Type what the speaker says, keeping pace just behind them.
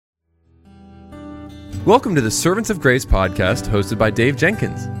Welcome to the Servants of Grace podcast hosted by Dave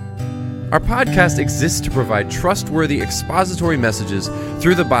Jenkins. Our podcast exists to provide trustworthy expository messages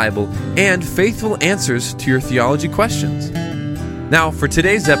through the Bible and faithful answers to your theology questions. Now, for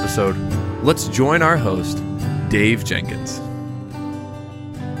today's episode, let's join our host, Dave Jenkins.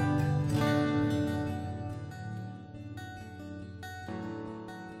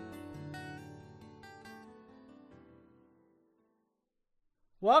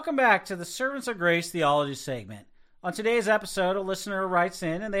 Welcome back to the Servants of Grace Theology segment. On today's episode, a listener writes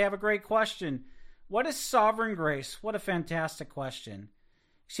in and they have a great question. What is sovereign grace? What a fantastic question.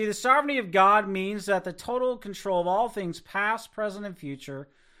 See, the sovereignty of God means that the total control of all things past, present, and future.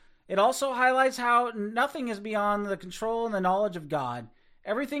 It also highlights how nothing is beyond the control and the knowledge of God.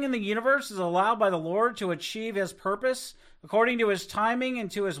 Everything in the universe is allowed by the Lord to achieve His purpose according to His timing and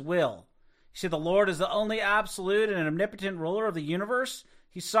to His will. See, the Lord is the only absolute and omnipotent ruler of the universe.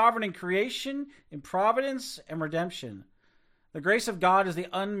 He's sovereign in creation, in providence, and redemption. The grace of God is the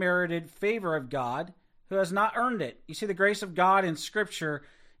unmerited favor of God who has not earned it. You see, the grace of God in Scripture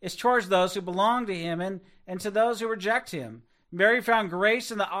is towards those who belong to Him and to those who reject Him. Mary found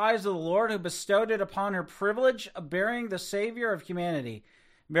grace in the eyes of the Lord who bestowed it upon her privilege of bearing the Savior of humanity.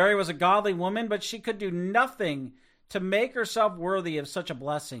 Mary was a godly woman, but she could do nothing to make herself worthy of such a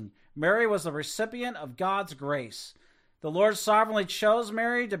blessing. Mary was the recipient of God's grace. The Lord sovereignly chose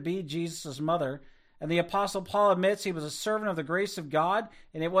Mary to be Jesus' mother, and the Apostle Paul admits he was a servant of the grace of God,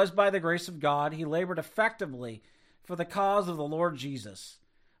 and it was by the grace of God he labored effectively for the cause of the Lord Jesus.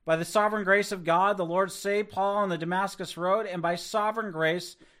 By the sovereign grace of God, the Lord saved Paul on the Damascus road, and by sovereign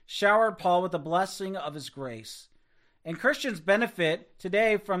grace showered Paul with the blessing of His grace. And Christians benefit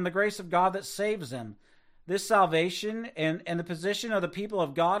today from the grace of God that saves them. This salvation and the position of the people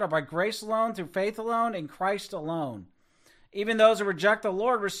of God are by grace alone, through faith alone, in Christ alone. Even those who reject the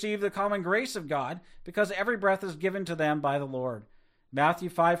Lord receive the common grace of God, because every breath is given to them by the Lord. Matthew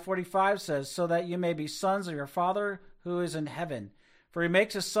 5:45 says, "So that you may be sons of your Father who is in heaven. For He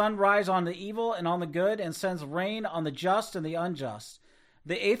makes His sun rise on the evil and on the good, and sends rain on the just and the unjust."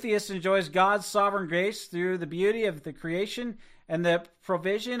 The atheist enjoys God's sovereign grace through the beauty of the creation and the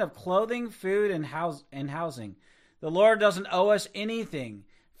provision of clothing, food, and housing. The Lord doesn't owe us anything,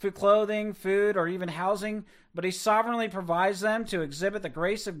 clothing, food, or even housing, but He sovereignly provides them to exhibit the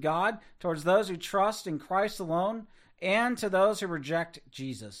grace of God towards those who trust in Christ alone and to those who reject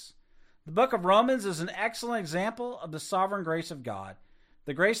Jesus. The book of Romans is an excellent example of the sovereign grace of God.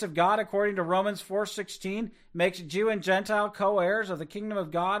 The grace of God, according to Romans 4:16, makes Jew and Gentile co-heirs of the kingdom of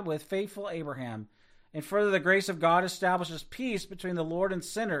God with faithful Abraham. And further, the grace of God establishes peace between the Lord and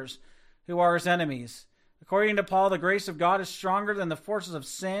sinners who are His enemies. According to Paul, the grace of God is stronger than the forces of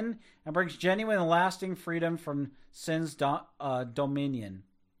sin and brings genuine and lasting freedom from sin's dominion.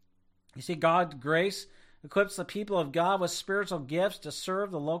 You see, God's grace equips the people of God with spiritual gifts to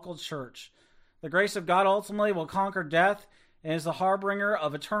serve the local church. The grace of God ultimately will conquer death and is the harbinger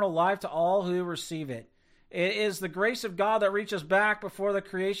of eternal life to all who receive it. It is the grace of God that reaches back before the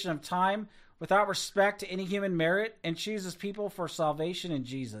creation of time without respect to any human merit and chooses people for salvation in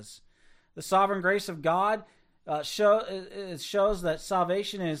Jesus. The sovereign grace of God shows that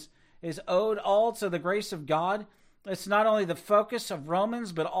salvation is owed all to the grace of God. It's not only the focus of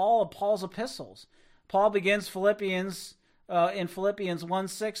Romans, but all of Paul's epistles. Paul begins Philippians in Philippians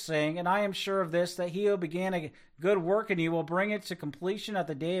 1:6 saying, "And I am sure of this, that He who began a good work in you will bring it to completion at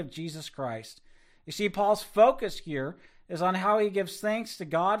the day of Jesus Christ." You see, Paul's focus here is on how he gives thanks to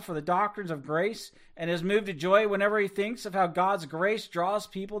God for the doctrines of grace and is moved to joy whenever he thinks of how God's grace draws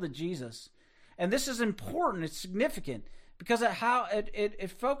people to Jesus. And this is important, it's significant, because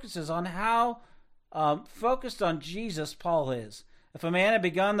it focuses on how focused on Jesus Paul is. If a man had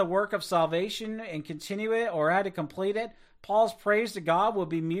begun the work of salvation and continue it or had to complete it, Paul's praise to God would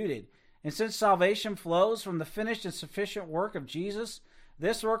be muted. And since salvation flows from the finished and sufficient work of Jesus,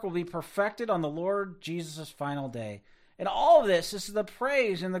 this work will be perfected on the Lord Jesus' final day. And all of this is the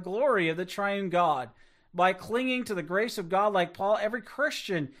praise and the glory of the triune God. By clinging to the grace of God like Paul, every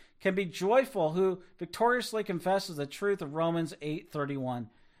Christian can be joyful who victoriously confesses the truth of Romans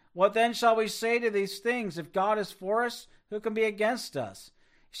 8:31. What then shall we say to these things? If God is for us, who can be against us?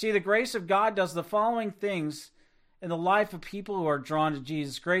 See, the grace of God does the following things in the life of people who are drawn to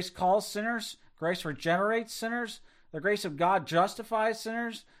Jesus. Grace calls sinners. Grace regenerates sinners. The grace of God justifies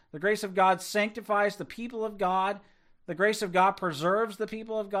sinners. The grace of God sanctifies the people of God. The grace of God preserves the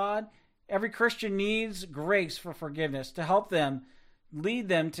people of God. Every Christian needs grace for forgiveness to help them, lead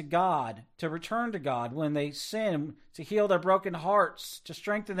them to God, to return to God when they sin, to heal their broken hearts, to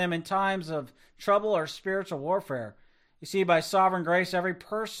strengthen them in times of trouble or spiritual warfare. You see, by sovereign grace, every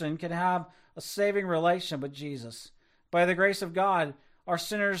person can have a saving relationship with Jesus. By the grace of God, are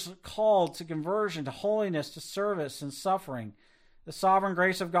sinners called to conversion, to holiness, to service, and suffering. The sovereign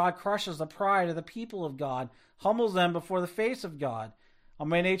grace of God crushes the pride of the people of God, humbles them before the face of God.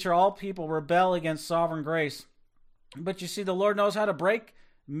 By nature, all people rebel against sovereign grace. But you see, the Lord knows how to break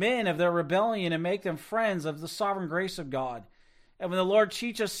men of their rebellion and make them friends of the sovereign grace of God. And when the Lord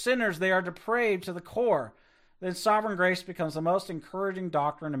teaches sinners they are depraved to the core, then sovereign grace becomes the most encouraging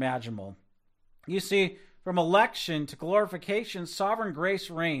doctrine imaginable. You see, from election to glorification, sovereign grace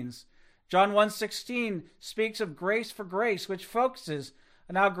reigns. John 1:16 speaks of grace for grace, which focuses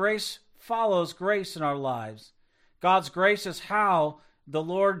on how grace follows grace in our lives. God's grace is how the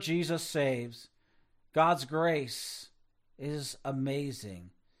Lord Jesus saves. God's grace is amazing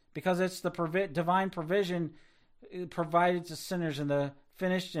because it's the divine provision provided to sinners in the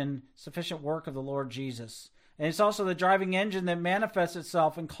finished and sufficient work of the Lord Jesus. And it's also the driving engine that manifests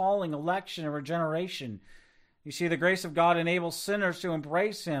itself in calling, election, and regeneration. You see, the grace of God enables sinners to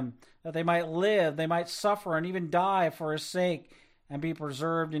embrace Him, that they might live, they might suffer, and even die for His sake, and be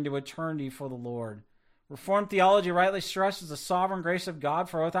preserved into eternity for the Lord. Reformed theology rightly stresses the sovereign grace of God,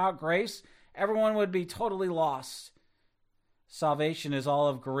 for without grace, everyone would be totally lost. Salvation is all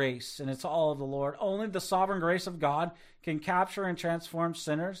of grace, and it's all of the Lord. Only the sovereign grace of God can capture and transform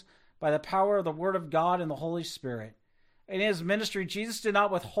sinners by the power of the Word of God and the Holy Spirit. In His ministry, Jesus did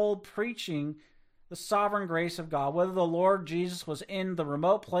not withhold preaching the sovereign grace of God. Whether the Lord Jesus was in the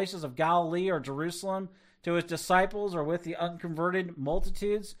remote places of Galilee or Jerusalem to His disciples or with the unconverted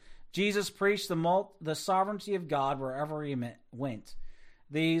multitudes, Jesus preached the sovereignty of God wherever He went.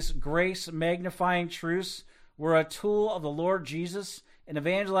 These grace-magnifying truths were a tool of the Lord Jesus in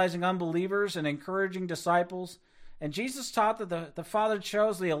evangelizing unbelievers and encouraging disciples. And Jesus taught that the Father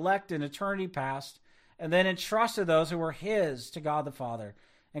chose the elect in eternity past and then entrusted those who were His to God the Father.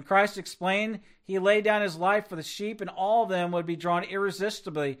 And Christ explained He laid down His life for the sheep, and all of them would be drawn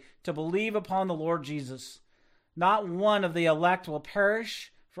irresistibly to believe upon the Lord Jesus. Not one of the elect will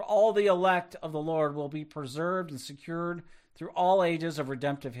perish, for all the elect of the Lord will be preserved and secured through all ages of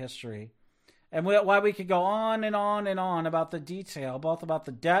redemptive history. And while we could go on and on and on about the detail, both about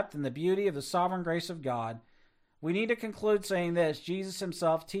the depth and the beauty of the sovereign grace of God, we need to conclude saying this: Jesus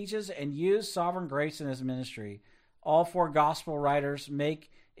Himself teaches and used sovereign grace in His ministry. All four gospel writers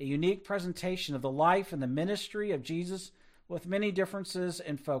make a unique presentation of the life and the ministry of Jesus with many differences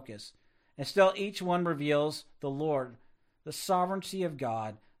in focus. And still each one reveals the Lord, the sovereignty of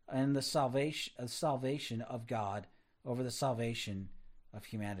God, and the salvation of God over the salvation of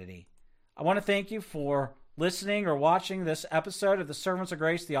humanity. I want to thank you for listening or watching this episode of the Servants of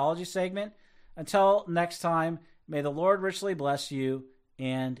Grace Theology segment. Until next time, may the Lord richly bless you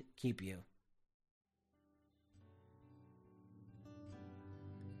and keep you.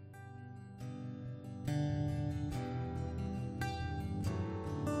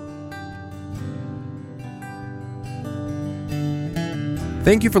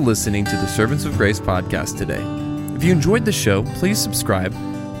 Thank you for listening to the Servants of Grace podcast today. If you enjoyed the show, please subscribe,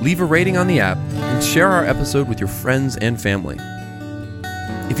 leave a rating on the app, and share our episode with your friends and family.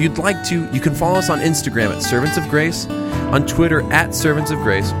 If you'd like to, you can follow us on Instagram at Servants of Grace, on Twitter at Servants of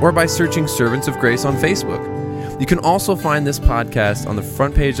Grace, or by searching Servants of Grace on Facebook. You can also find this podcast on the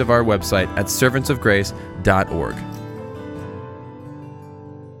front page of our website at servantsofgrace.org.